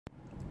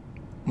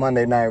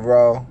Monday Night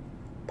Raw,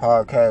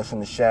 podcast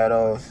from the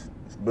shadows.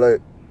 It's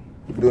Blake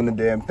doing the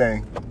damn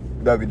thing.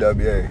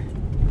 WWA.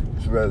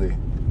 It's really.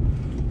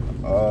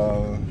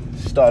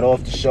 Start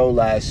off the show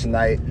last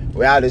night.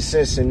 We're out of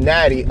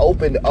Cincinnati.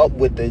 Opened up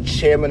with the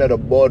chairman of the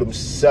board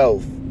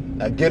himself.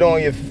 Now get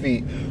on your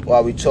feet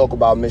while we talk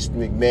about Mr.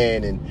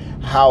 McMahon and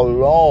how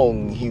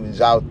long he was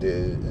out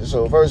there.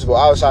 So first of all,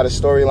 outside of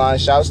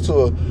storyline, shouts to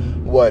a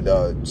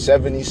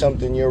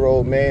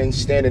 70-something-year-old man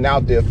standing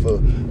out there for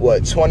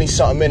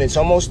 20-something minutes,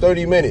 almost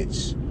 30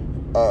 minutes.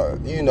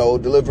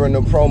 Delivering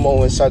a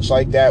promo and such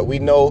like that. We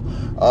know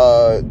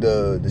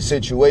the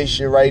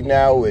situation right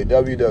now with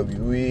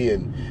WWE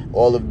and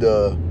all of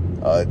the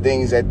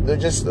things that they're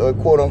just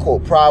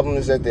quote-unquote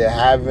problems that they're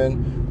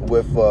having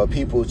with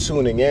people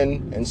tuning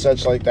in and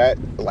such like that,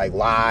 like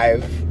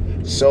live.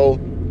 So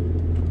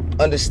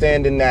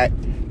understanding that,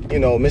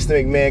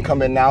 Mr. McMahon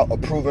coming out,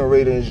 approving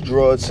Raiders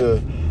draw to,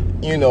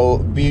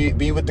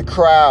 be with the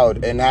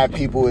crowd and have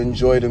people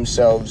enjoy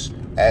themselves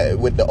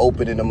with the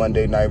opening of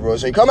Monday Night Raw.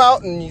 So he come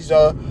out and he's,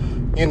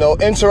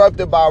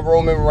 interrupted by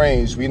Roman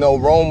Reigns. We know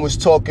Rome was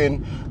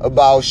talking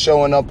about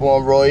showing up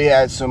on Raw. He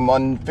had some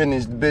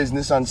unfinished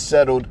business,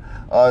 unsettled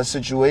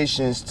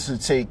situations to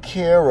take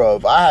care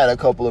of. I had a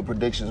couple of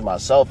predictions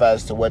myself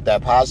as to what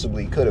that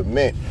possibly could have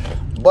meant.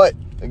 But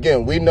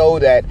again, we know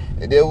that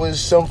there was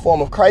some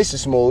form of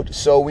crisis mode,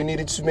 so we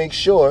needed to make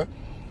sure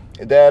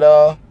that,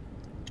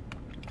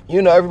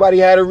 everybody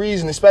had a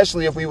reason,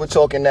 especially if we were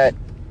talking that,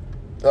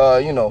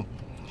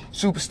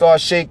 superstar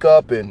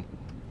shakeup and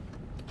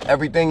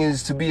everything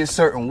is to be a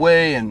certain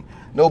way and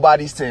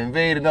nobody's to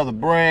invade another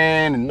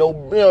brand and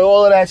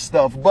all of that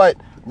stuff. But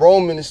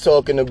Roman is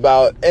talking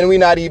about, and we're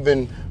not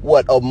even,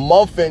 a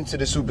month into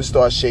the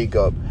superstar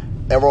shakeup,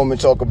 and Roman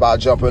talk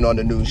about jumping on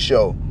the new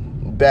show.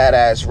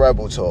 Badass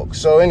Rebel talk.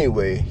 So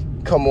anyway,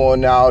 come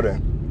on out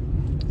and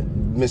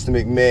Mr.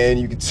 McMahon,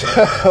 you can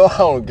tell, I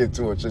don't get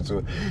too much into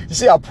it. You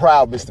see how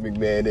proud Mr.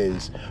 McMahon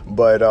is.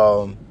 But,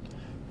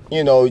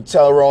 you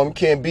tell Roman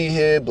can't be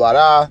here, blah,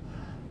 blah.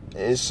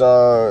 This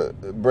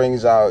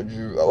brings out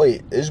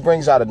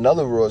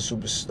another another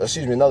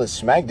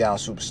SmackDown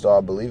superstar.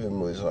 I believe it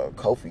was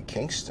Kofi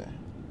Kingston.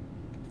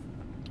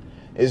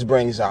 This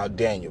brings out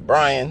Daniel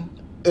Bryan,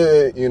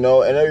 and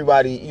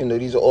everybody,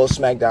 these are all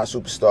SmackDown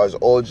superstars,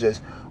 all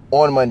just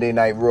on Monday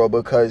Night Raw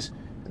because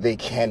they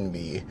can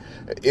be.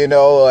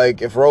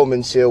 Like if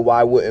Roman's here,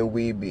 why wouldn't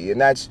we be?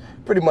 And that's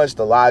pretty much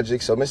the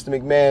logic. So Mr.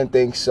 McMahon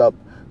thinks up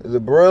the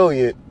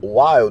brilliant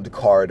wild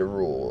card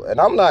rule.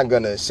 And I'm not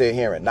going to sit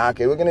here and knock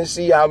it. We're going to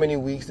see how many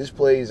weeks this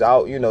plays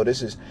out.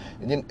 This is,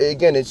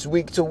 again, it's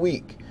week to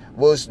week.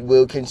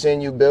 We'll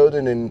continue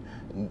building and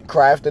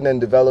crafting and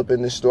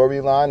developing the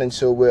storyline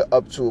until we're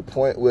up to a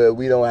point where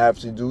we don't have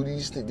to do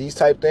these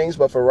type things.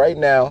 But for right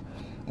now,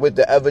 with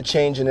the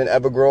ever-changing and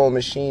ever-growing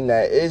machine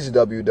that is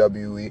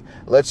WWE,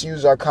 let's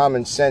use our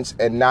common sense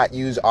and not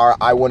use our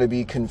I want to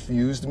be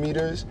confused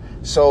meters.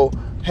 So,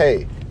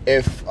 hey,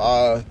 if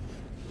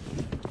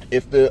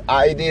the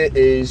idea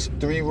is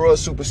 3 Raw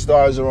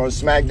superstars are on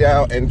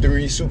SmackDown and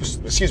 3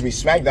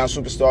 SmackDown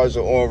superstars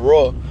are on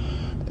Raw,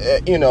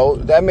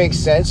 that makes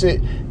sense.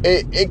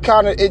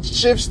 It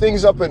shifts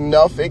things up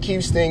enough. It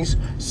keeps things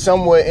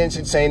somewhat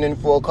entertaining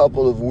for a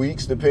couple of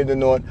weeks,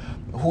 depending on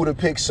who the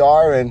picks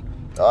are. And,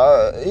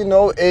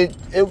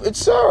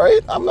 it's all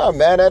right. I'm not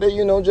mad at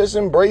it. Just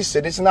embrace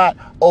it. It's not,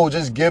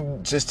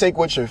 just take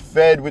what you're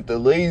fed with the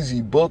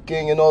lazy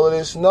booking and all of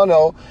this.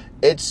 No,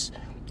 it's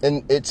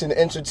an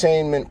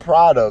entertainment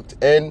product.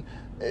 And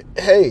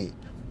hey,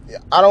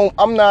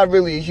 I'm not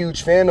really a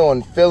huge fan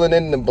on filling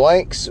in the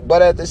blanks,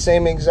 but at the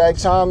same exact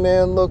time,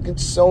 man, look,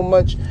 it's so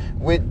much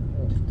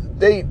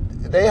they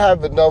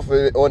have enough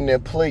on their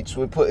plates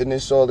with putting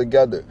this all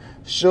together.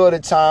 Sure, the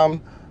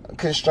time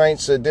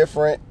constraints are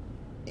different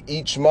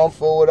each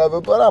month or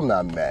whatever, but I'm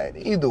not mad.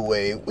 Either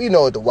way, we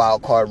know what the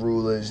wild card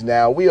rule is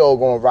now. We all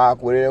gonna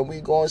rock with it, and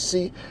we gonna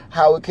see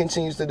how it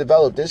continues to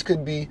develop. This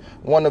could be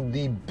one of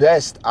the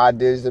best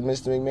ideas that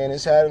Mr. McMahon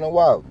has had in a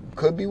while.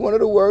 Could be one of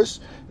the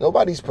worst.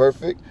 Nobody's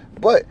perfect,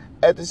 but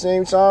at the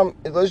same time,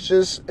 let's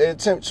just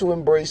attempt to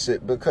embrace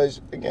it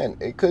because, again,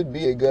 it could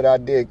be a good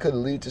idea. It could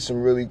lead to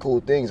some really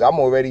cool things. I'm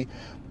already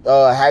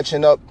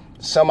hatching up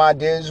some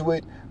ideas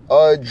with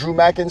Drew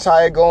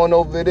McIntyre going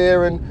over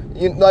there, and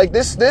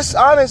this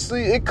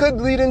honestly, it could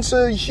lead into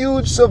a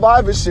huge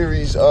Survivor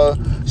Series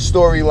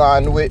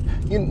storyline with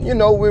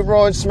with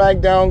Raw and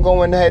SmackDown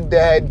going head to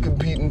head,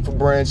 competing for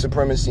brand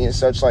supremacy and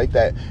such like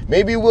that.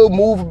 Maybe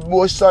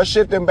we'll start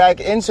shifting back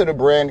into the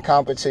brand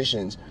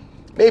competitions.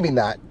 Maybe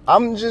not.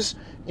 I'm just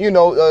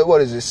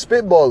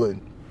spitballing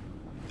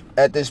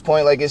at this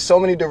point. Like, it's so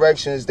many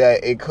directions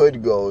that it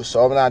could go,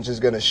 so I'm not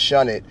just gonna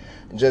shun it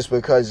just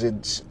because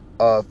it's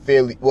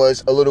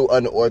was a little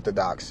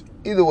unorthodox.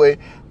 Either way,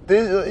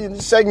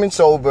 this segment's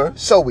over,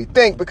 so we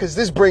think, because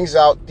this brings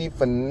out the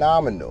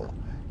phenomenal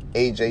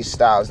AJ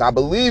Styles. Now, I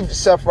believe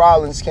Seth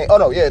Rollins came. Oh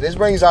no, yeah, this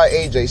brings out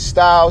AJ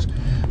Styles.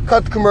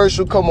 Cut the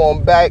commercial, come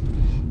on back.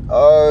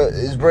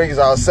 It brings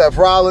out Seth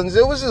Rollins.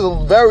 It was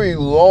a very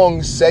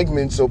long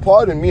segment, so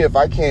pardon me if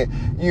I can't,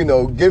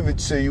 give it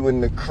to you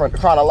in the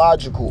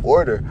chronological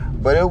order.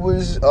 But it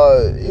was,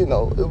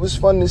 it was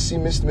fun to see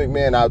Mr.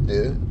 McMahon out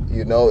there.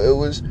 It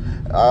was,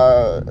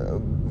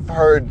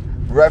 heard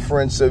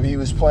reference of he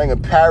was playing a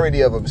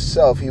parody of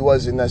himself. He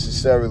wasn't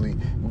necessarily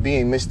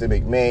being Mr.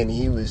 McMahon.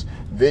 He was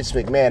Vince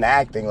McMahon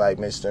acting like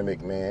Mr.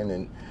 McMahon.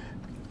 And,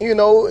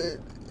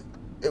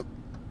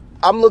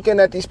 I'm looking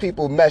at these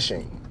people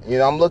meshing.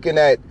 I'm looking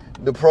at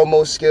the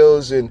promo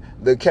skills and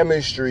the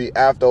chemistry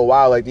after a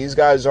while. Like, these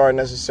guys aren't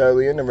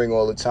necessarily in the ring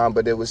all the time,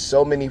 but there was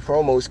so many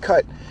promos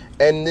cut.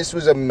 And this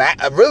was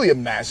really a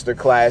master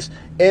class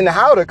in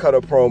how to cut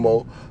a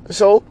promo.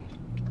 So,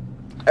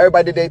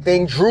 everybody did their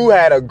thing. Drew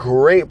had a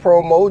great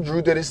promo.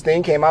 Drew did his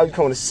thing, came out, he's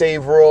going to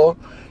save Raw,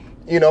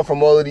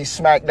 from all of these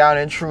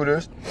SmackDown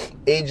intruders.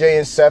 AJ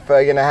and Seth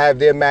are going to have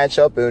their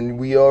matchup, and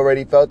we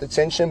already felt the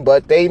tension,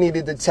 but they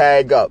needed to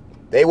tag up.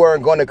 They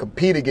weren't going to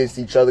compete against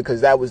each other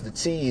because that was the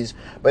tease,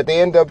 but they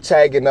ended up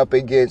tagging up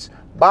against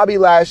Bobby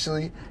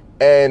Lashley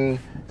and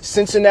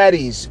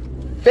Cincinnati's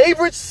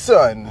favorite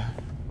son,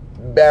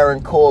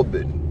 Baron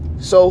Corbin.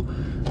 So,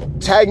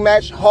 tag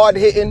match,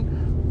 hard-hitting,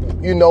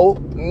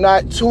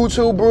 not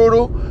too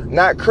brutal,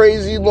 not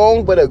crazy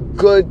long, but a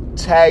good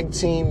tag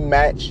team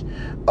match.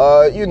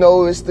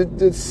 It's the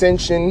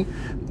dissension.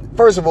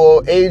 First of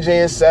all, AJ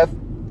and Seth,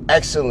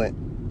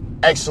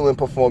 excellent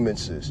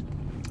performances.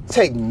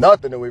 Take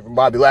nothing away from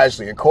Bobby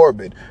Lashley and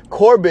Corbin.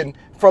 Corbin,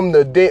 from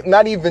the day,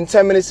 not even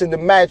 10 minutes in the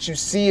match, you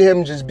see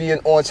him just being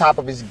on top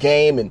of his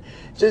game, and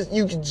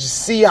you can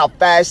just see how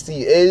fast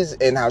he is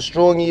and how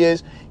strong he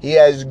is. He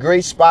has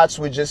great spots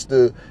with just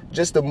the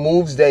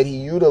moves that he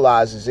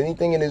utilizes.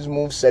 Anything in his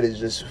moveset is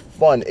just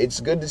fun. It's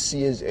good to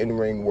see his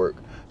in-ring work.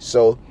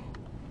 So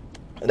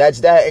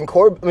that's that. And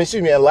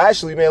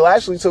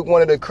Lashley took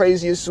one of the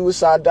craziest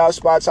suicide dive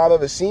spots I've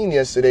ever seen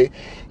yesterday.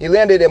 He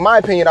landed, in my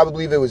opinion, I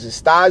believe it was his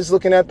thighs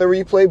looking at the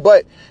replay,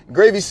 but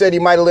Gravy said he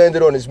might have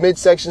landed on his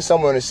midsection,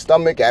 somewhere in his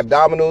stomach,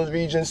 abdominal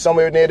region,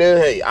 somewhere near there.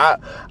 Hey,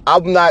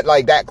 I'm not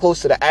like that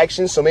close to the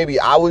action, so maybe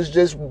I was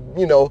just,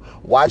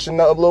 watching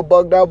a little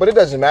bugged out, but it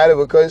doesn't matter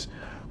because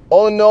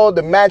all in all,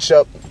 the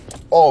matchup,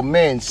 oh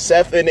man,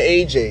 Seth and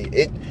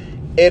AJ,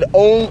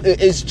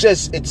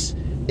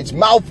 it's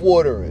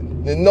mouth-watering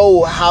to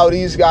know how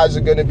these guys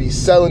are going to be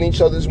selling each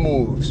other's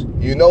moves.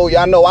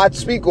 Y'all know I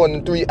speak on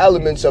the 3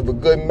 elements of a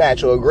good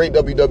match or a great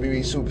WWE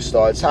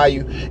superstar.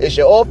 It's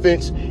your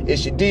offense,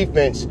 it's your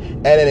defense,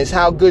 and then it's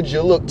how good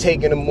you look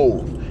taking a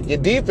move. Your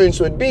defense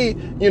would be,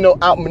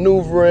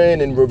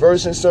 outmaneuvering and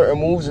reversing certain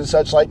moves and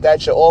such like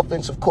that. Your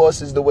offense, of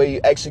course, is the way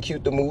you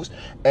execute the moves.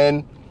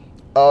 And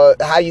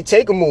how you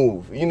take a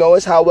move.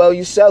 It's how well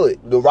you sell it.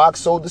 The Rock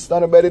sold the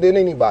stunner better than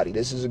anybody.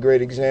 This is a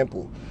great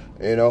example,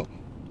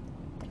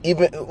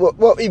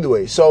 Either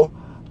way. So,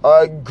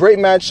 great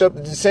matchup.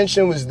 The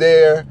dissension was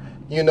there.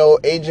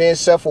 AJ and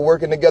Seth were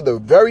working together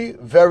very,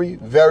 very,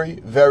 very,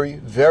 very,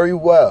 very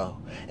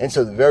well.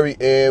 Until the very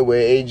end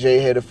where AJ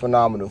hit a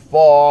phenomenal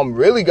form.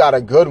 Really got a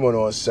good one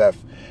on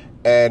Seth.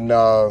 And,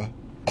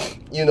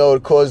 to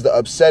cause the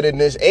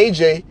upsetness.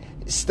 AJ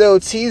still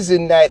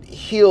teasing that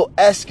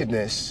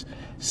heel-esqueness.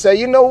 Say,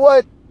 you know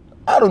what?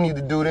 I don't need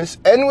to do this.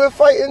 And we're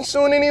fighting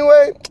soon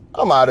anyway.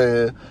 I'm out of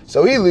here.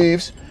 So he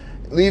leaves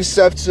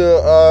Seth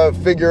to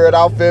figure it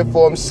out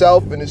for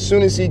himself, and as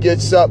soon as he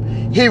gets up,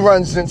 he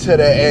runs into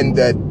the end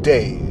of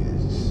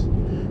days.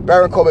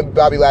 Baron Corbin and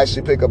Bobby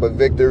Lashley pick up a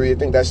victory. I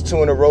think that's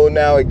 2 in a row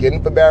now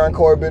again for Baron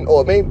Corbin,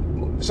 or maybe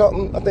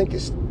something. I think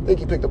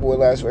he picked up one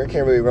last week. I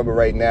can't really remember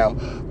right now.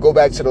 Go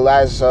back to the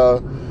last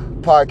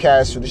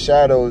podcast for the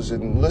Shadows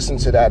and listen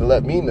to that and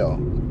let me know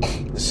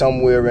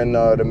somewhere in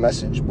the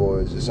message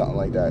boards or something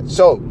like that.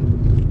 So,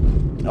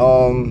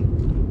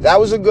 that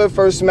was a good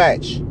first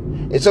match.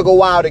 It took a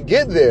while to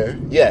get there,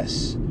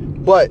 yes,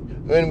 but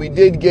when we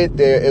did get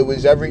there, it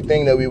was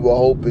everything that we were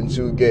hoping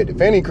to get.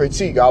 If any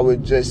critique, I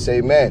would just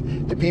say,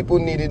 man, the people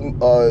needed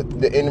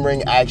the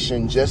in-ring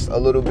action just a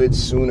little bit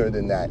sooner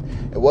than that.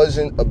 It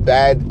wasn't a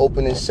bad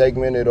opening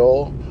segment at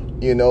all.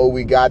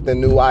 We got the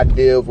new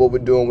idea of what we're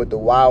doing with the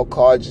wild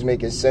card, just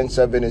making sense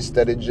of it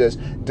instead of just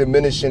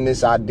diminishing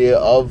this idea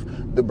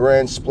of the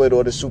brand split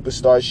or the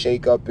superstar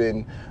shakeup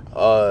and,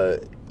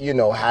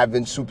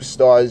 having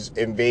superstars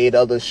invade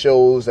other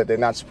shows that they're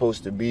not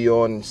supposed to be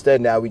on.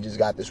 Instead, now we just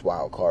got this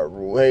wild card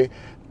rule. Hey,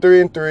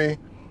 3-3,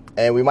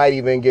 and we might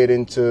even get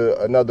into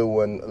another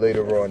one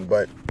later on.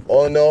 But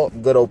all in all,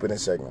 good opening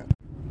segment.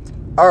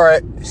 All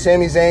right,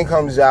 Sami Zayn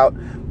comes out.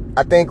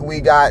 I think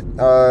we got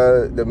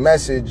the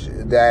message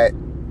that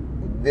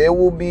there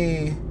will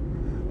be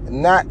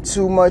not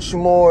too much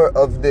more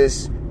of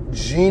this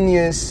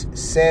genius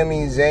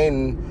Sami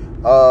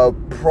Zayn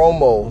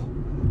promo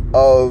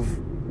of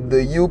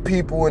the you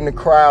people in the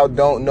crowd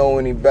don't know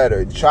any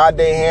better. Tried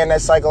their hand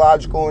at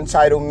psychological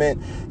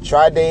entitlement.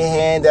 Tried their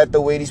hand at the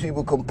way these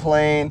people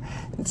complain.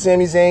 And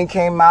Sami Zayn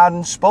came out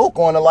and spoke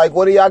on it. Like,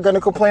 what are y'all going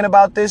to complain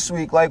about this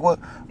week? Like,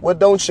 what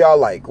don't y'all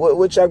like?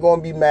 What y'all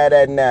going to be mad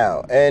at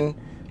now? And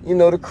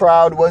the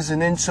crowd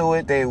wasn't into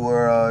it. They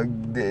were,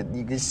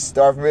 you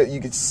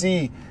could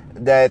see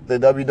that the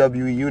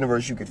WWE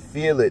Universe, you could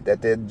feel it,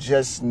 that they're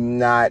just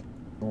not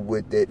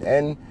with it.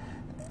 And,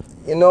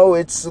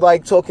 it's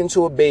like talking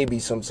to a baby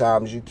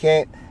sometimes. You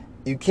can't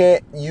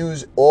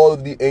use all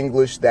of the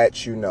English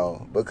that you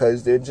know,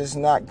 because they're just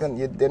not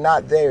they're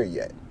not there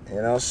yet,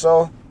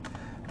 so,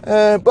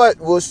 but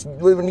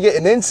we're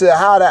getting into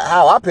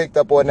how I picked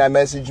up on that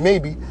message.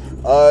 Maybe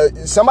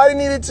somebody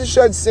needed to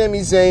shut Sami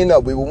Zayn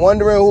up. We were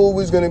wondering who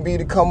was going to be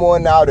to come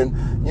on out and,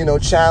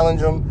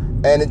 challenge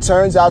him. And it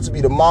turns out to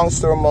be the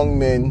monster among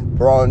men,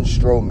 Braun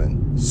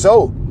Strowman.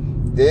 So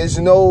there's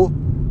no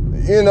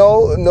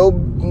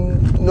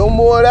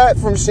more of that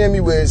from Sami.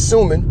 We're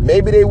assuming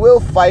maybe they will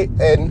fight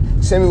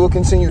and Sami will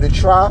continue to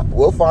try.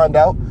 We'll find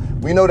out.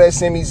 We know that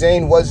Sami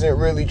Zayn wasn't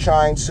really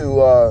trying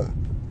to,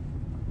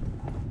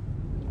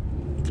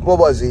 what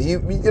was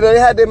it? They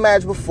had their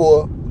match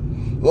before, a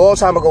long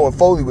time ago when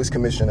Foley was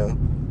commissioner.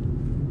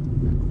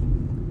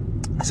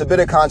 It's a bit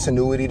of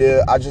continuity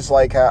there. I just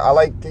like how, I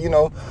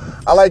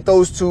like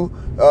those two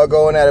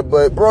going at it.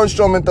 But Braun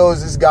Strowman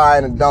throws this guy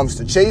in a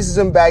dumpster, chases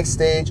him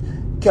backstage,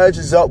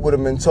 catches up with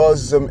him and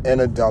tosses him in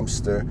a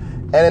dumpster.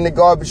 And then the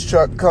garbage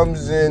truck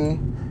comes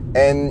in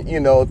and,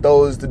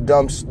 throws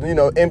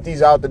the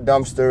empties out the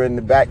dumpster in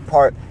the back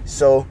part.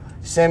 So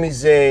Sami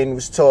Zayn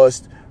was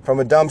tossed from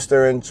a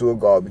dumpster into a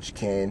garbage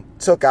can,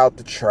 took out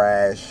the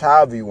trash,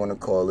 however you want to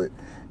call it.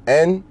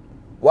 And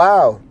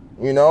wow,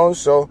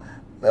 so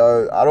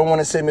I don't want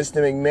to say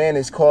Mr. McMahon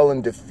is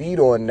calling defeat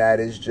on that.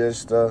 It's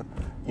just,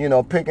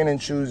 picking and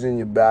choosing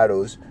your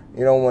battles.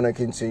 You don't want to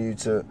continue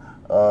to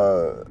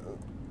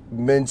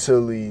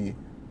mentally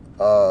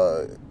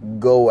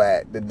go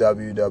at the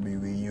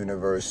WWE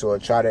Universe or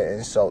try to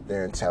insult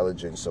their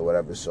intelligence or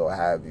whatever, so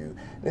have you.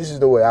 This is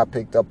the way I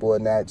picked up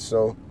on that.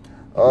 So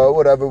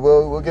whatever,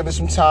 we'll give it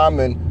some time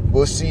and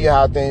we'll see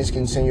how things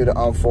continue to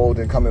unfold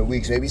in coming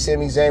weeks. Maybe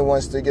Sami Zayn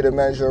wants to get a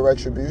measure of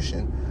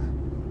retribution.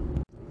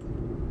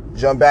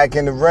 Jump back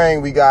in the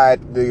ring, we got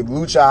the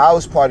Lucha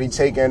House Party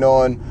taking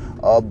on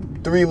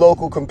 3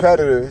 local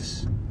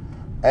competitors.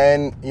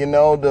 And, the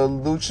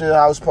Lucha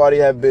House Party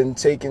have been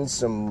taking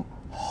some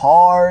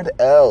hard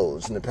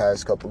L's in the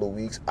past couple of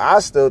weeks. I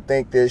still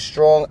think they're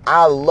strong.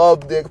 I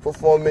love their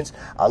performance.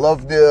 I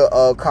love their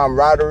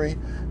camaraderie.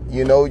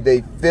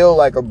 They feel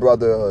like a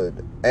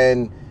brotherhood.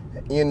 And,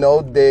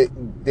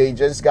 they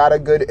just got a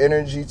good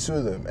energy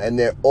to them. And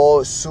they're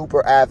all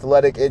super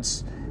athletic.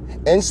 It's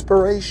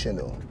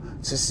inspirational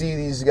to see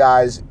these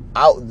guys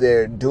out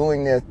there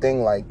doing their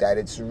thing like that.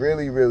 It's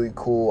really, really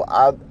cool.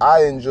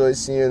 I enjoy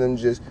seeing them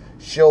just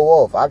show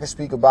off. I can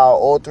speak about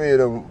all 3 of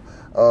them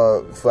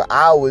for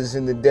hours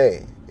in the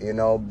day,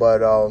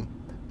 but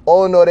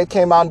all in all, they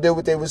came out and did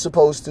what they were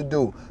supposed to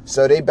do.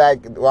 So they back,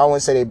 well, I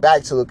wouldn't say they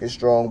back to looking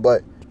strong,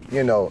 but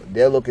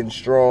they're looking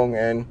strong,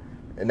 and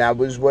that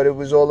was what it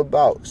was all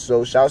about.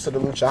 So shouts to the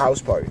Lucha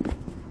House Party.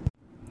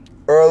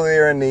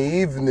 Earlier in the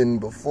evening,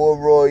 before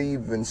Raw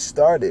even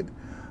started,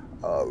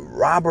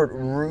 Robert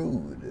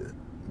Roode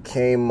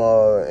came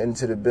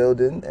into the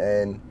building,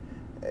 and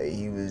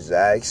he was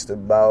asked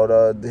about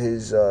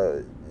his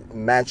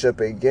matchup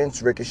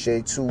against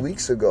Ricochet 2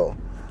 weeks ago.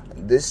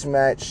 This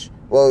match,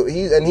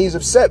 he's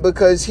upset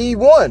because he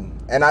won.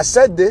 And I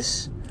said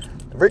this,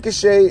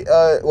 Ricochet,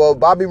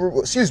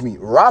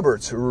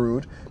 Robert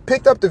Roode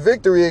picked up the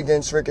victory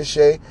against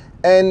Ricochet,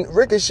 and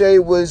Ricochet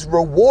was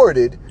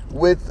rewarded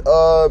with,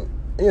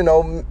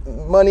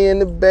 Money in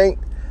the Bank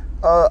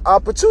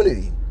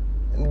opportunity,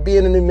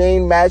 being in the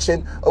main match.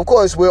 And of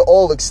course, we're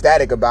all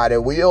ecstatic about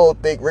it. We all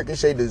think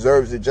Ricochet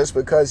deserves it just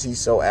because he's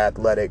so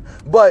athletic.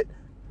 But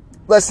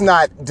let's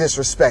not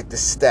disrespect the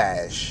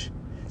stash.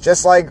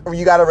 Just like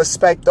you got to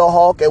respect the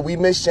Hulk, and we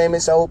miss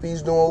Sheamus. I hope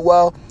he's doing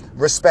well.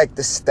 Respect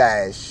the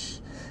stash.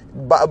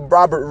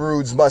 Robert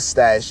Roode's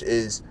mustache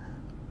is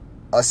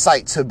a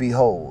sight to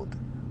behold,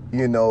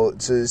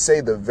 to say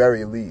the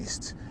very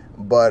least.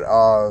 But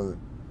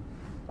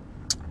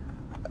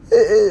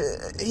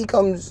he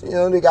comes,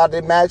 they got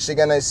their match. They're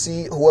going to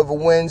see whoever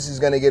wins is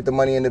going to get the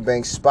Money in the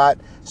Bank spot.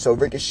 So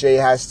Ricochet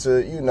has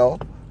to,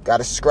 got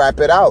to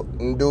scrap it out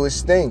and do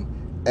his thing.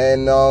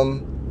 And,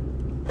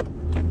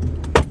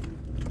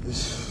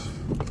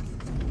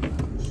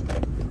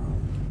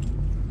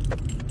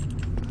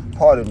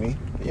 pardon me,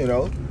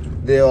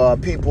 there are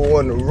people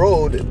on the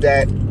road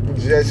that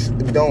just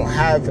don't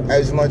have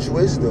as much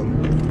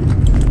wisdom.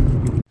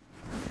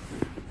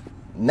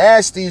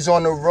 Nasties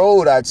on the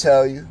road, I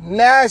tell you.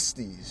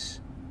 Nasties.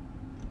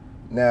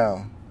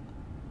 Now,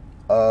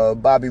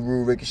 Bobby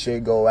Roode, Ricochet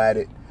go at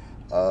it.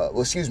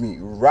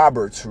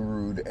 Robert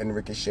Roode and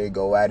Ricochet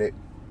go at it.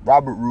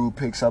 Robert Roode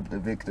picks up the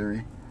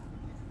victory.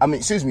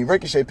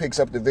 Ricochet picks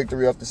up the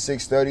victory off the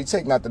 630.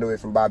 Take nothing away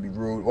from Bobby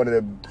Roode. One of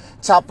the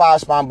top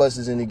 5 spine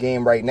busters in the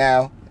game right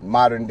now,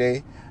 modern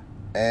day.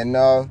 And,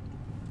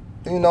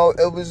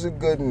 it was a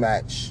good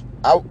match.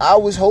 I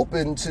was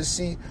hoping to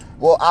see,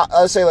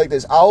 I'll say it like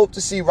this. I hope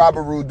to see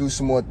Robert Roode do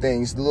some more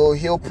things. The little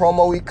heel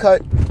promo he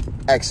cut,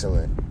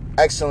 excellent.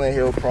 Excellent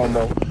heel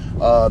promo.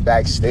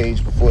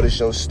 backstage before the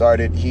show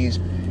started. He's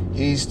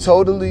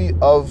totally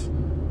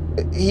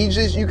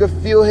you could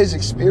feel his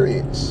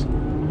experience,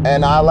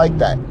 and I like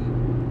that.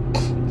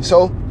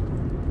 So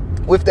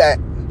with that,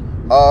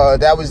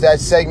 that was that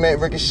segment.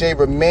 Ricochet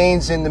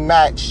remains in the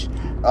match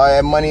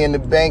at Money in the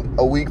Bank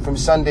a week from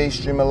Sunday,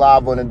 streaming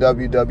live on the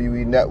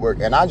WWE Network.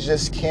 And I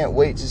just can't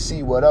wait to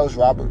see what else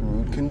Robert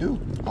Roode can do.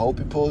 I hope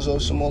he pulls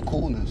off some more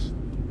coolness.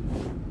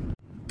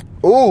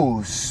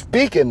 Ooh,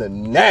 speaking of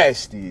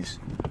nasties.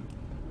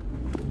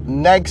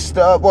 Next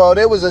up, well,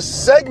 there was a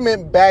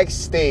segment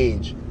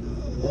backstage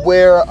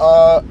where,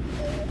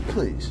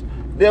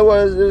 there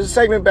was a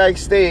segment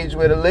backstage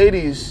where the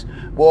ladies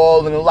were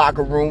all in the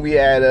locker room. We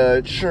had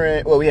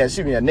we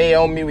had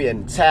Naomi, we had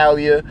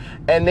Natalya,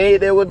 and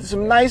there were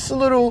some nice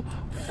little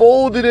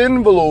folded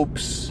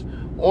envelopes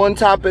on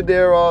top of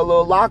their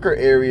little locker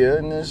area,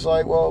 and it's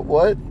like, well,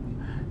 what?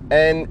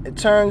 And it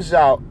turns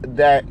out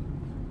that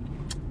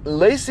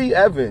Lacey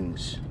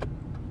Evans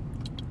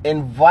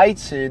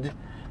invited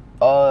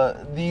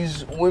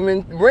these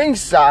women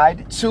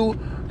ringside to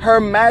her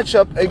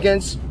matchup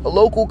against a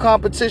local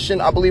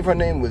competition. I believe her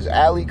name was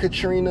Ali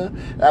Katrina.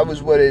 That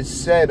was what it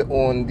said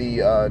on the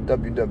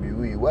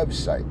WWE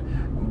website.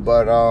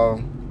 But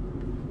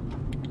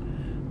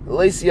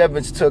Lacey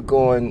Evans took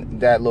on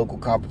that local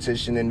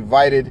competition,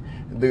 invited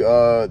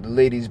the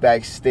ladies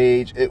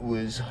backstage. It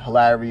was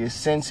hilarious.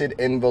 Scented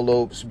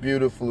envelopes,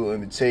 beautiful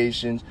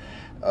invitations,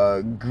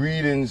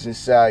 greetings and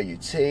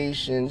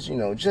salutations. You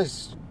know,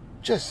 just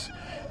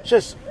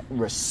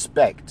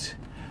respect.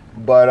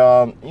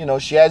 But,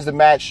 she has the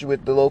match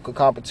with the local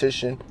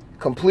competition,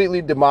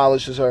 completely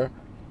demolishes her,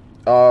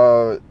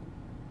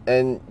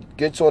 and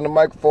gets on the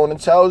microphone and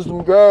tells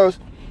them girls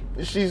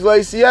that she's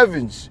Lacey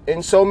Evans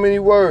in so many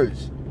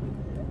words.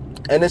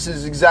 And this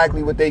is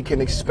exactly what they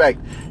can expect,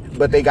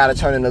 but they got to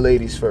turn in the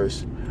ladies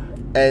first.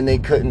 And they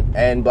couldn't,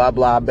 and blah,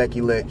 blah, Becky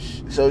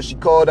Lynch. So she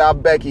called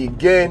out Becky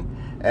again,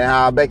 and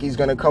how Becky's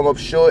going to come up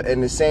short,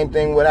 and the same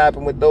thing would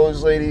happen with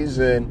those ladies.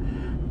 And,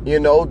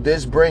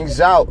 this brings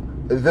out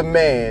the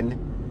man,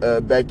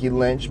 Becky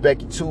Lynch.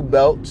 Becky 2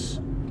 belts.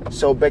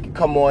 So Becky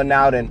come on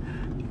out, and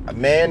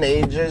man,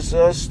 they just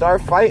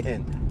start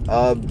fighting.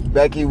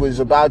 Becky was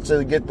about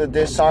to get the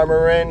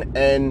disarmer in,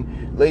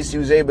 and Lacey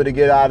was able to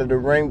get out of the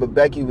ring, but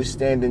Becky was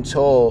standing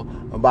tall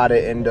by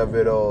the end of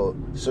it all.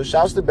 So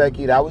shouts to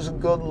Becky. That was a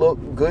good look,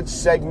 good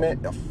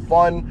segment, a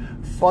fun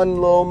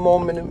little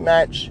moment in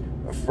match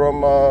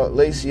from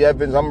Lacey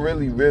Evans. I'm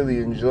really, really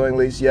enjoying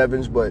Lacey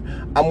Evans, but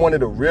I'm one of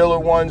the realer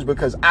ones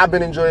because I've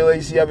been enjoying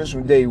Lacey Evans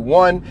from day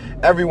one.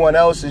 Everyone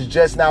else is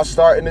just now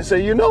starting to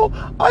say,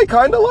 I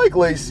kind of like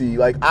Lacey.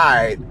 Like, all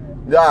right,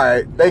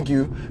 thank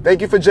you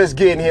for just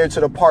getting here to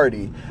the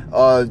party.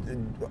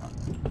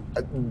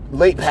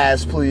 Late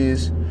pass,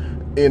 please.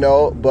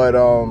 But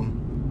all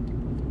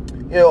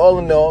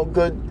in all,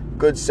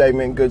 good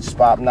segment, good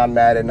spot. I'm not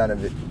mad at none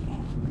of it.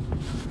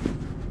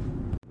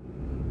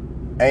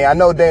 And I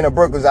know Dana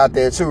Brooke was out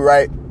there too,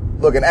 right?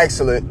 Looking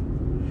excellent.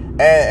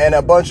 And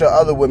a bunch of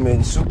other women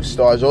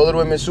superstars. All of the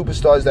women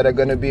superstars that are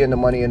going to be in the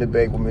Money in the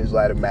Bank women's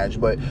ladder match.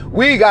 But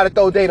we got to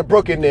throw Dana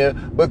Brooke in there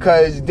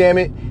because, damn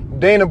it,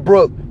 Dana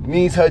Brooke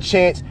needs her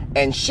chance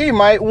and she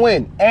might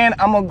win. And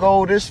I'm going to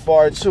go this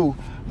far too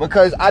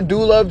because I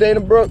do love Dana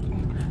Brooke,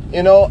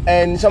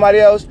 and somebody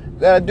else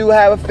that I do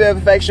have a fair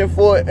affection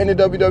for in the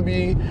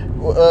WWE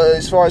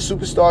as far as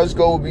superstars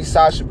go would be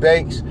Sasha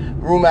Banks.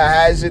 Rumor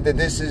has it that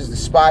this is the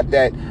spot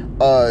that,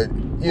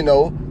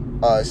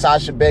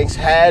 Sasha Banks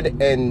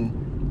had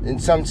and in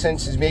some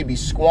senses maybe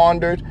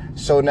squandered.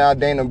 So now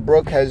Dana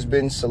Brooke has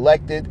been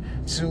selected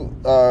to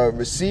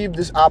receive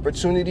this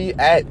opportunity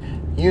at,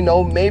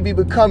 maybe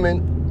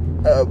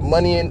becoming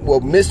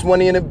Miss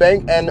Money in the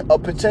Bank and a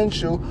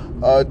potential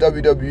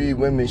WWE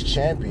Women's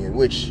Champion,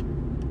 which,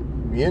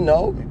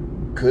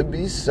 could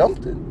be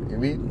something.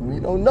 We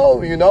don't know,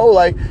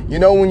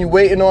 when you're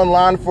waiting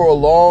online for a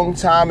long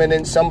time and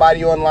then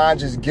somebody online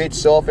just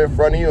gets off in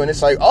front of you and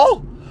it's like,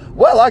 oh,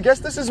 well, I guess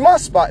this is my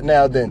spot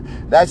now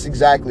then. That's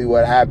exactly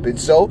what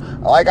happened. So,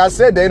 like I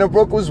said, Dana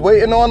Brooke was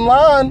waiting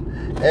online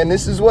and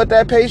this is what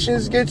that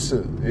patience gets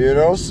her,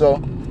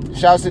 So,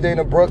 shouts to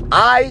Dana Brooke.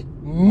 I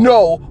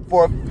know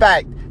for a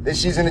fact that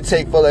she's going to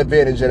take full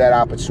advantage of that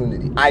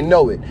opportunity. I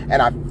know it,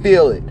 and I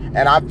feel it,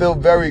 and I feel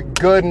very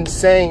good in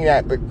saying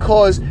that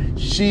because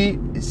she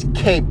is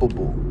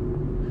capable,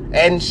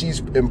 and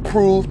she's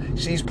improved,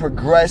 she's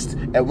progressed,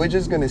 and we're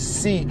just going to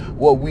see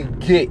what we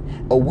get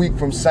a week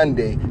from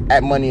Sunday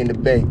at Money in the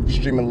Bank,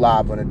 streaming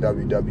live on the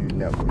WWE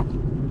Network.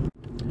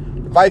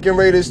 Viking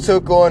Raiders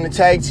took on the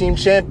tag team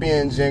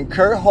champions in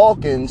Kurt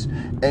Hawkins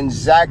and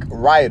Zack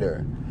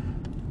Ryder.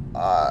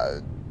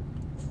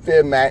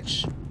 Fair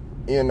match.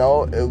 It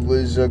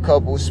was a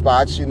couple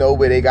spots,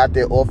 where they got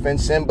their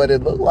offense in, but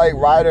it looked like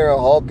Ryder and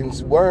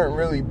Hawkins weren't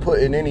really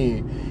putting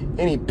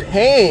any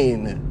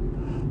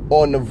pain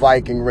on the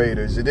Viking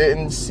Raiders. It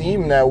didn't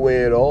seem that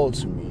way at all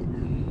to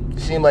me.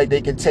 It seemed like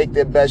they could take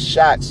their best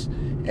shots,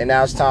 and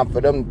now it's time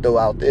for them to throw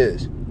out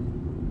theirs.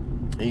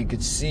 And you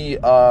could see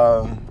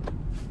the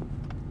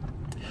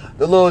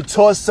the little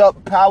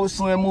toss-up power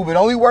slam move. It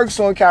only works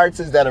on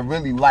characters that are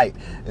really light.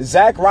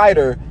 Zack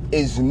Ryder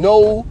is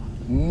no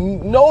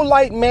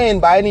light man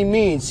by any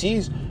means.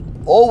 He's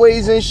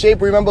always in shape.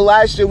 Remember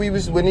last year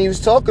when he was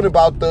talking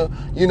about the,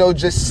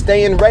 just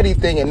staying ready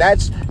thing, and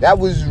that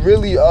was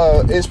really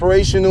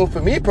inspirational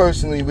for me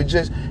personally, with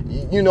just,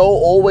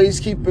 always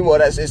keeping,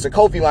 it's a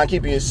Kofi line,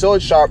 keeping your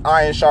sword sharp,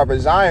 iron sharp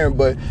as iron.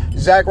 But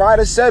Zack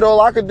Ryder said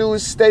all I could do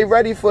is stay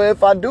ready for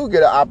if I do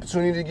get an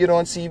opportunity to get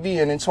on TV.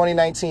 And in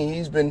 2019,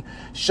 he's been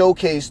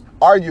showcased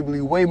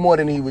arguably way more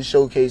than he was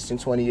showcased in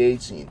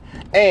 2018.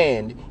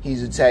 And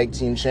he's a tag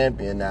team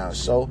champion now.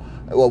 So,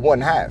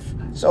 one half.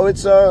 So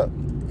it's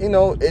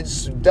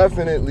it's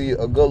definitely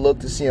a good look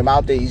to see him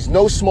out there. He's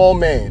no small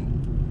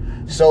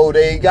man. So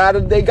they got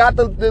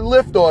the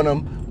lift on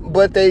him,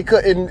 but they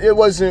couldn't. It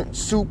wasn't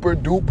super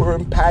duper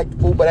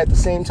impactful, but at the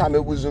same time,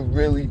 it was a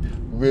really,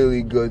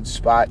 really good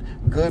spot.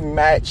 Good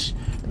match.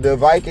 The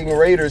Viking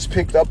Raiders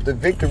picked up the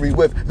victory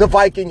with the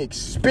Viking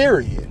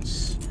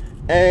experience.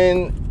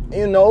 And,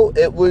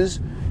 it was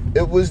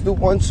the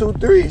 1, 2,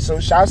 3. So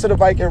shouts to the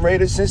Viking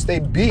Raiders. Since they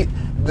beat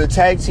the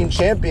tag team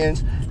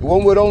champions,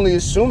 one would only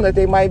assume that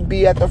they might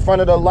be at the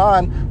front of the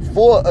line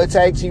for a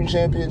tag team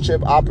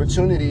championship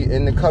opportunity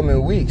in the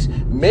coming weeks.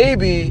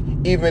 Maybe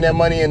even at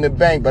Money in the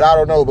Bank, but I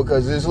don't know,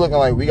 because it's looking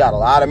like we got a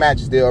lot of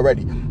matches there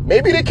already.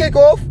 Maybe the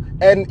kickoff,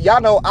 and y'all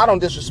know I don't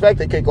disrespect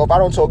the kickoff. I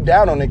don't talk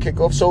down on the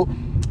kickoff, so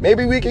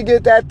maybe we could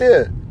get that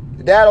there.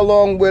 That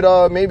along with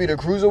maybe the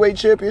Cruiserweight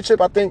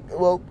Championship. I think,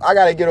 I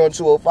got to get on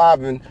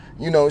 205 and,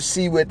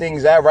 see where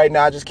things at right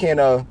now. I just can't,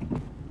 I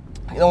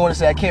don't want to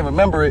say I can't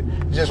remember it.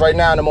 Just right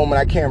now in the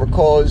moment I can't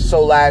recall.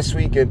 So last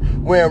week,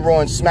 and we're in Raw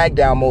and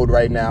SmackDown mode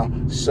right now.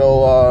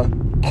 So,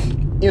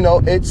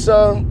 it's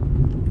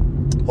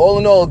all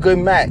in all a good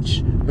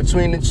match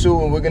between the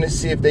two. And we're going to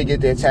see if they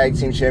get their tag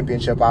team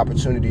championship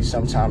opportunity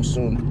sometime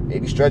soon.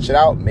 Maybe stretch it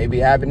out. Maybe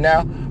have it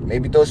now.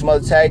 Maybe throw some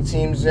other tag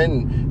teams in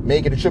and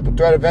make it a triple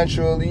threat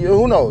eventually.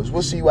 Who knows?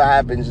 We'll see what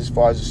happens as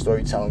far as the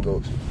storytelling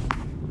goes.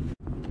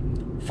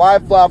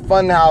 Firefly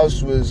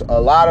Funhouse was a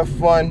lot of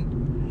fun.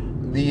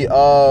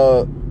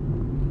 The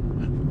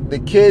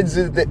kids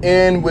at the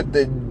end with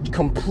the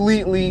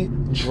completely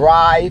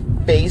dry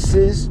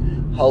faces,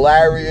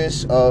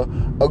 hilarious. A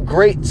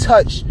great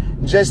touch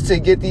just to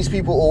get these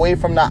people away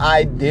from the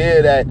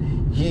idea that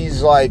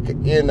he's like,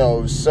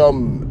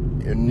 some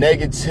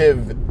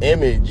negative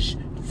image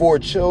for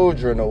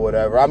children or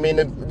whatever. I mean,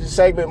 the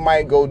segment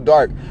might go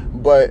dark,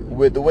 but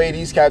with the way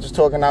these cats are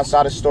talking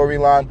outside of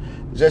storyline,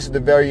 just at the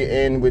very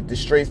end with the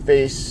straight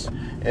face,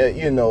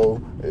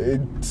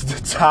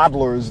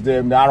 toddlers,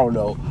 them, I don't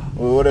know,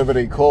 whatever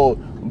they called.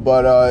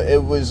 But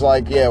it was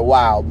like, yeah,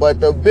 wow.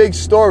 But the big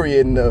story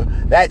in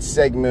that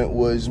segment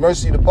was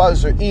Mercy the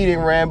Buzzer eating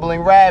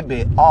Rambling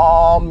Rabbit.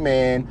 Oh,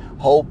 man.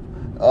 Hope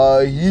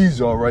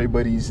he's all right,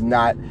 but he's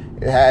not.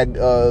 It had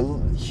a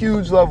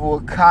huge level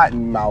of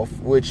cotton mouth,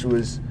 which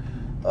was,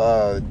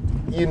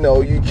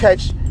 you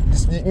catch,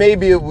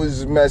 maybe it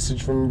was a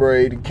message from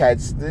Bray to catch,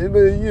 but,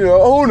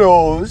 who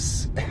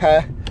knows?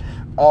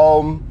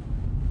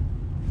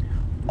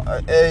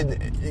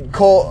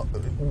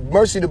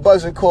 Mercy the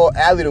Buzzer called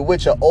Allie the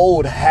Witch an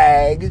old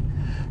hag.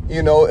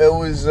 It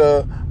was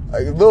a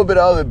little bit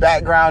of other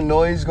background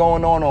noise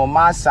going on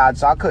my side,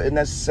 so I couldn't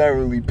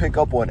necessarily pick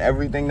up on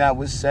everything that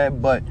was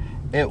said, but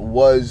it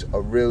was a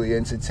really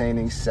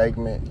entertaining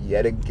segment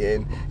yet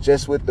again,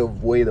 just with the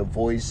way the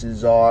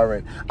voices are.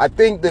 And I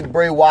think that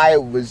Bray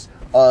Wyatt was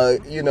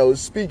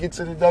speaking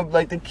to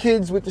the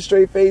kids with the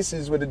straight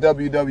faces with the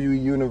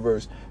WWE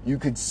Universe. You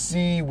could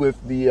see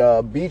with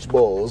the Beach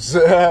Bowls.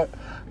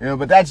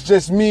 But that's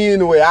just me in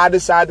the way I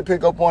decided to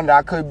pick up on it.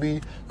 I could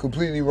be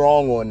completely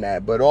wrong on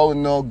that. But all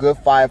in all, good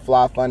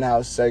Firefly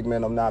Funhouse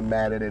segment. I'm not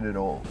mad at it at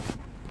all.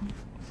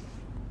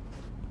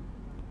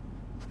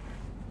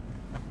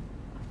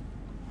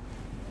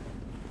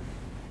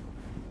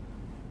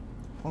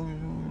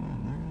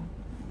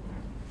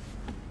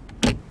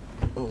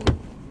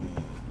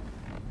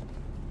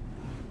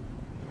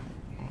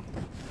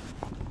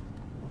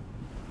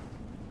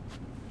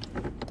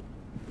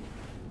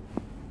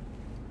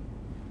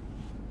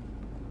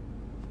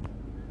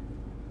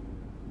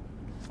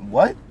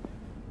 What?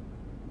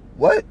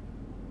 What?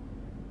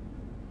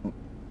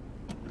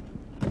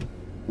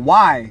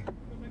 Why?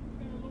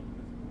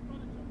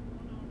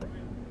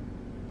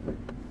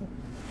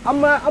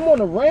 I'm on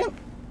the ramp.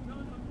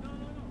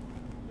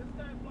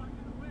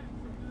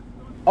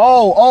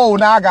 Oh,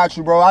 now I got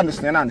you, bro. I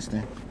understand.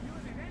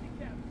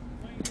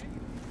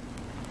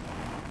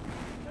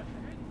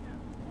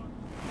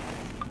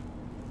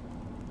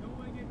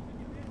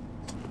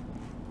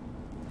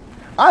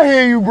 I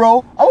hear you,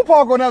 bro. I'm gonna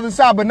park on the other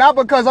side, but not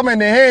because I'm in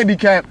the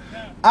handicap.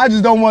 I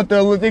just don't want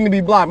the thing to be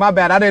blocked. My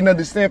bad. I didn't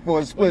understand for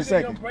a split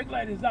second. Your brake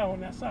light is out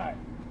on that side.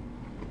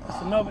 That's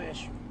another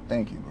issue.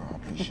 Thank you, bro. I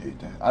appreciate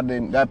that.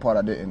 That part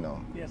I didn't know.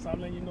 Yes, I'm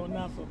letting you know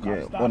now. So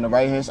yeah, on the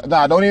right hand side.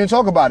 Nah, don't even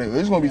talk about it.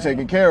 It's gonna be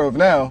taken care of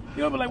now.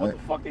 You'll be like, what the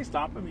fuck they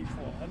stopping me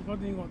for? That's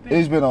what you gonna think.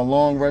 It's been a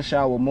long rush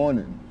hour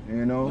morning.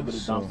 You know, Look at the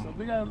dumpster.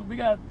 We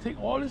gotta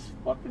take all this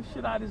fucking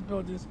shit out of this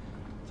building,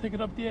 take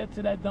it up there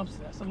to that dumpster.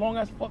 That's a long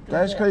ass fucking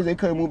That's walk. crazy. They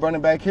couldn't move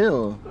running back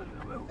hill.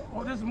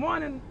 Oh, this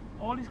morning,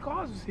 all these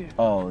cars was here.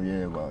 Oh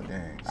yeah, well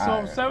dang.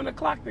 So 7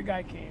 o'clock the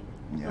guy came.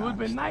 Yeah, It would have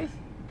been nice.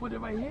 Put it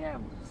right here.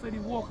 Said he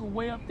walking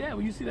way up there.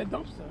 When you see that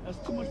dumpster, that's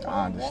too much time.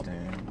 I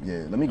understand.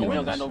 Yeah, let me get And we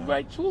on don't got this no side.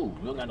 right tools.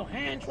 We don't got no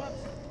hand trucks.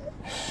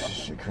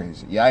 Shit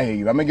crazy. Yeah, I hear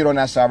you. I'm gonna get on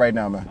that side right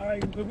now, man. All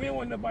right, but we don't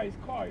want nobody's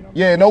car, you know.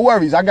 Yeah, no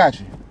worries. I got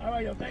you. All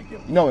right, yo, thank you.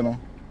 You know it, man.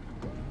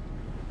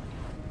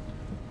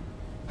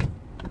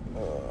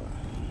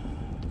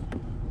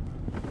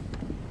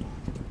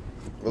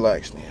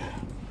 Relax, Nia.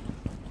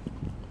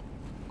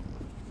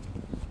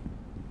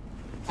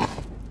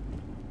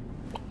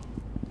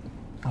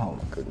 Oh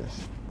my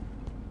goodness.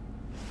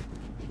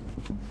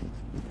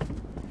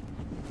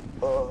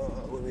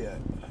 Where we at?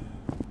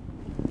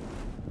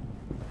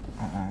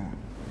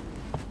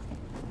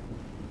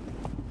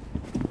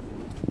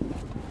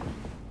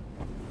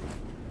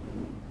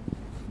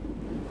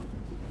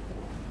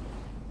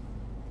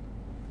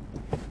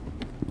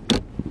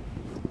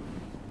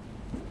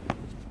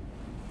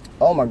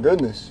 Oh my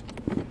goodness.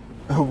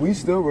 Are we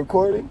still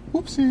recording?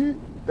 Oopsie.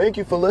 Thank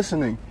you for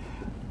listening.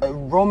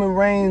 Roman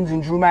Reigns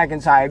and Drew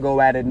McIntyre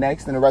go at it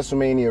next in a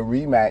WrestleMania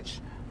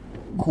rematch.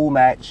 Cool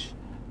match.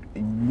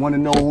 You want to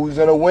know who's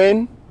going to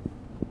win?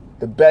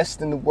 The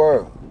best in the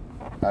world.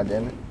 God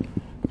damn it.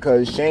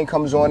 Because Shane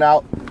comes on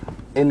out,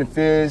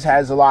 interferes,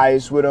 has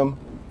Elias with him.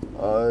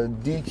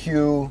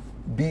 DQ,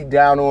 beat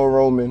down on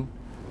Roman.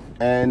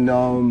 And,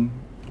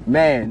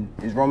 man,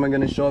 is Roman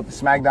going to show up at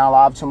SmackDown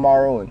Live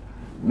tomorrow and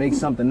make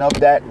something of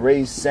that,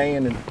 raise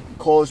saying and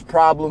cause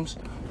problems?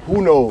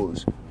 Who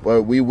knows?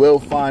 But we will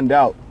find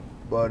out.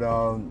 But,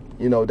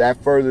 you know,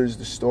 that furthers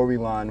the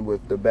storyline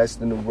with the best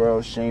in the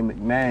world, Shane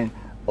McMahon,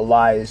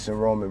 Elias,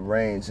 and Roman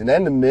Reigns. And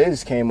then The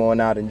Miz came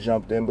on out and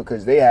jumped in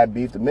because they had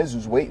beef. The Miz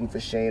was waiting for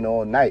Shane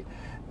all night.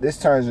 This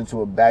turns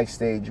into a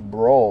backstage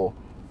brawl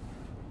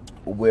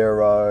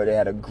where they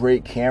had a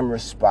great camera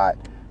spot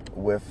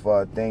with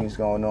things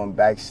going on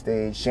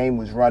backstage. Shane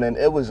was running.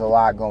 It was a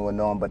lot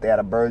going on, but they had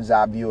a bird's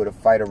eye view of the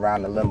fight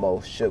around the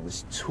limo. Shit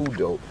was too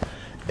dope.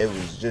 It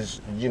was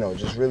just, you know,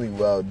 just really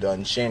well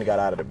done. Shane got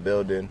out of the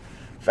building.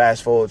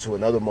 Fast forward to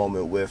another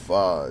moment with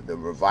the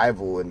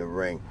Revival in the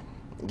ring,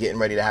 getting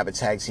ready to have a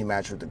tag team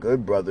match with the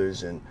Good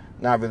Brothers, and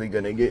not really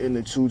going to get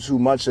into too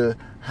much of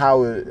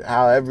how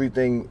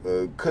everything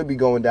could be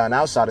going down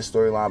outside the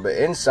storyline, but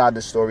inside the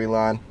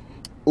storyline,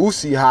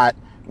 Uzi Hot,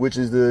 which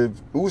is the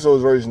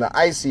Usos version of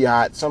Icy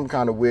Hot, some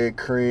kind of weird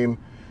cream.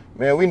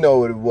 Man, we know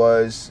what it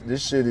was.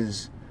 This shit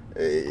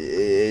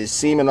is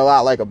seeming a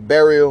lot like a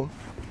burial.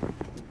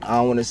 I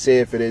don't want to say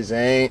if it is or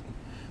ain't.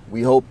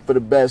 We hope for the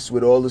best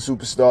with all the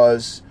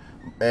superstars,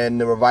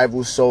 and the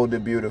Revival sold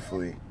it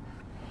beautifully.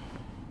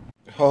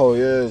 Oh,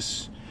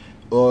 yes.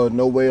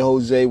 No Way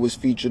Jose was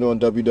featured on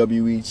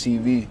WWE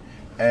TV.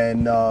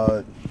 And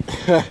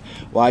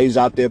while he's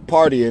out there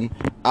partying,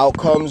 out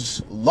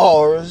comes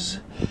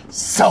Lars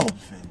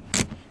Sullivan.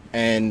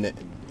 And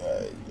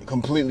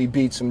completely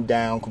beats him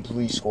down,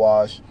 completely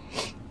squashed,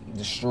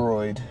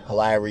 destroyed,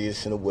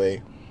 hilarious in a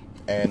way.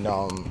 And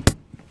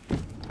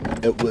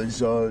it was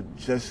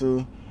just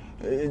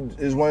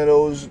it's one of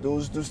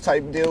those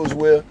type deals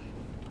where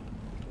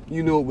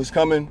you knew it was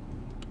coming,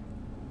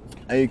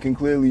 and you can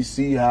clearly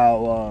see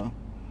how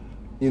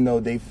you know,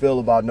 they feel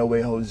about No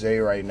Way Jose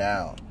right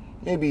now.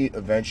 Maybe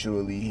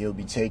eventually he'll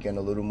be taken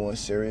a little more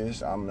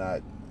serious. I'm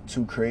not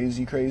too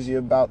crazy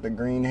about the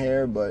green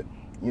hair, but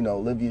you know,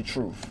 live your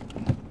truth.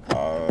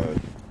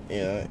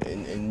 And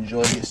enjoy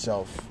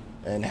yourself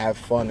and have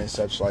fun and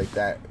such like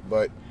that.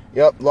 But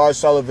yep, Lars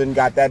Sullivan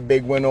got that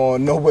big win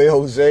on No Way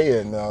Jose,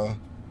 and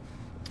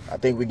I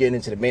think we're getting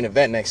into the main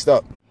event next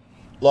up.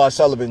 Lars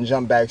Sullivan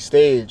jumped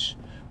backstage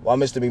while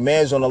Mr.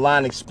 McMahon's on the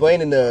line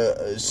explaining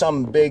to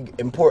some big,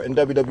 important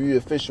WWE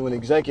official and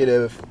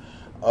executive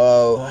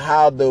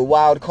how the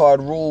wild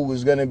card rule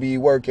was going to be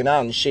working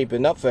out and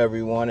shaping up for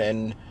everyone.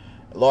 And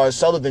Lars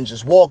Sullivan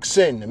just walks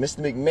in, and Mr.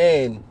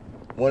 McMahon,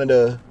 one of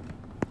the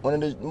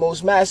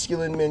most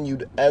masculine men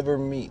you'd ever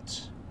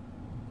meet,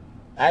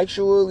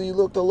 actually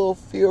looked a little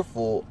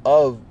fearful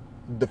of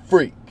the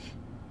Freak.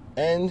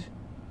 And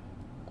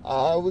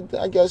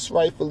I guess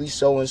rightfully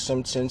so in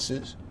some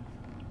senses.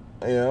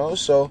 You know,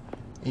 so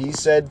he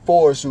said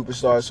 4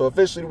 superstars. So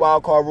officially the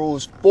wild card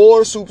rules,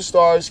 4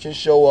 superstars can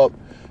show up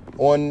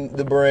on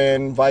the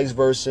brand, vice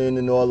versa,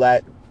 and all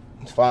that.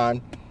 It's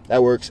fine.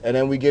 That works. And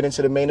then we get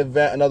into the main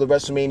event, another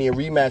WrestleMania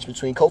rematch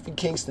between Kofi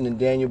Kingston and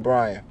Daniel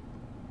Bryan.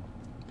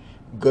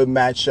 Good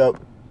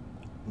matchup.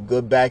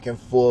 Good back and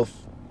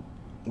forth.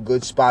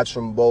 Good spots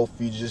from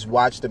both. You just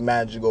watch the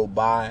match go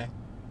by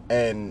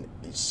and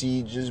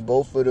see just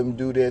both of them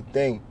do their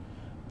thing.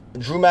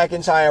 Drew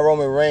McIntyre and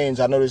Roman Reigns,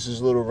 I know this is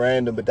a little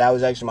random, but that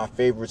was actually my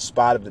favorite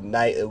spot of the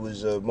night. It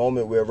was a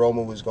moment where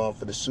Roman was going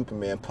for the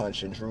Superman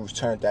punch, and Drew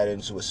turned that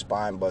into a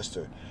spine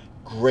buster.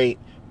 Great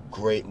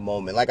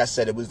moment. Like I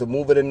said, it was the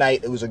move of the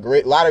night. It was a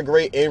lot of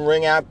great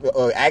in-ring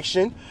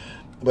action,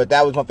 but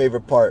that was my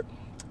favorite part.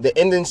 The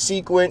ending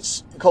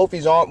sequence,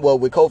 Kofi's arm, well,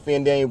 with Kofi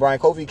and Daniel Bryan,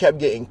 Kofi kept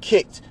getting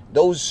kicked.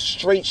 Those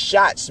straight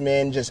shots,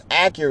 man, just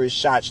accurate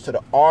shots to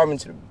the arm and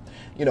to the,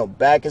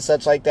 back and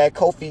such like that.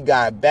 Kofi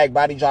got back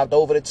body dropped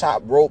over the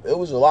top rope. It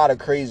was a lot of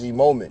crazy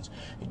moments.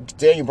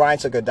 Daniel Bryan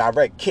took a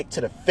direct kick to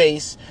the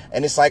face,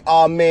 and it's like,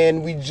 oh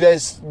man, we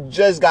just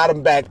got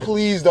him back.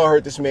 Please don't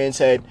hurt this man's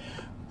head.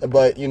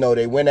 But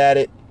they went at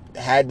it,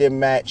 had their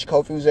match.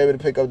 Kofi was able to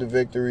pick up the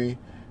victory,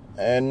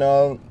 and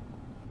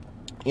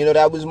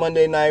that was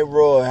Monday Night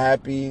Raw.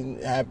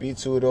 Happy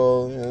to it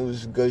all. It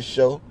was a good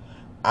show.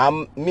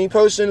 Me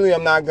personally,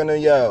 I'm not gonna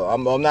yell.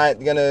 I'm not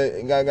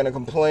gonna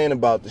complain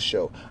about the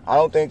show. I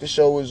don't think the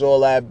show was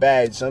all that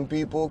bad. Some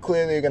people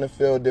clearly are gonna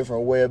feel a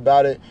different way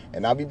about it,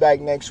 and I'll be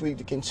back next week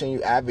to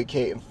continue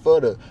advocating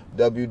for the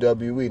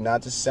WWE.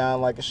 Not to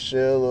sound like a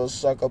shill or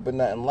suck up or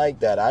nothing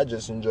like that. I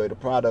just enjoy the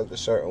product a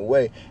certain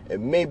way,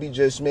 and maybe,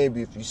 just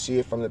maybe, if you see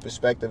it from the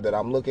perspective that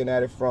I'm looking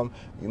at it from,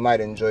 you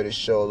might enjoy the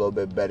show a little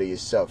bit better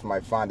yourself. You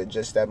might find it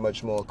just that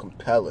much more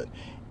compelling.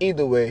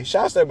 Either way,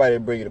 shout out to everybody that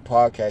bring you the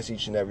podcast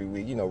each and every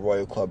week.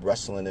 Royal Club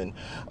Wrestling and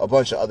a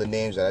bunch of other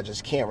names that I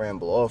just can't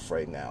ramble off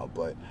right now.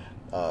 But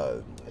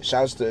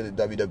shout out to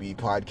the WWE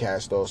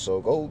podcast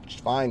also. Go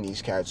find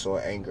these cats on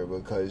Anchor,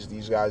 because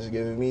these guys are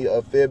giving me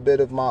a fair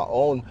bit of my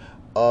own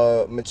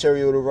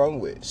material to run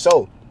with.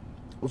 So,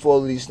 with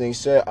all of these things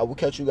said, I will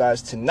catch you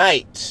guys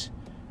tonight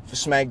for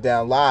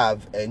SmackDown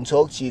Live and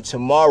talk to you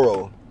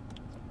tomorrow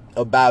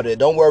about it.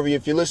 Don't worry,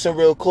 if you listen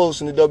real close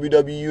in the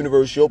WWE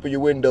universe, you open your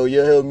window,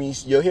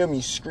 you'll hear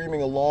me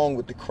screaming along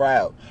with the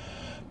crowd.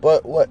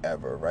 But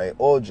whatever, right?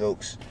 All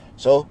jokes.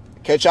 So,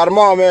 catch y'all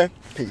tomorrow, man.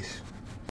 Peace.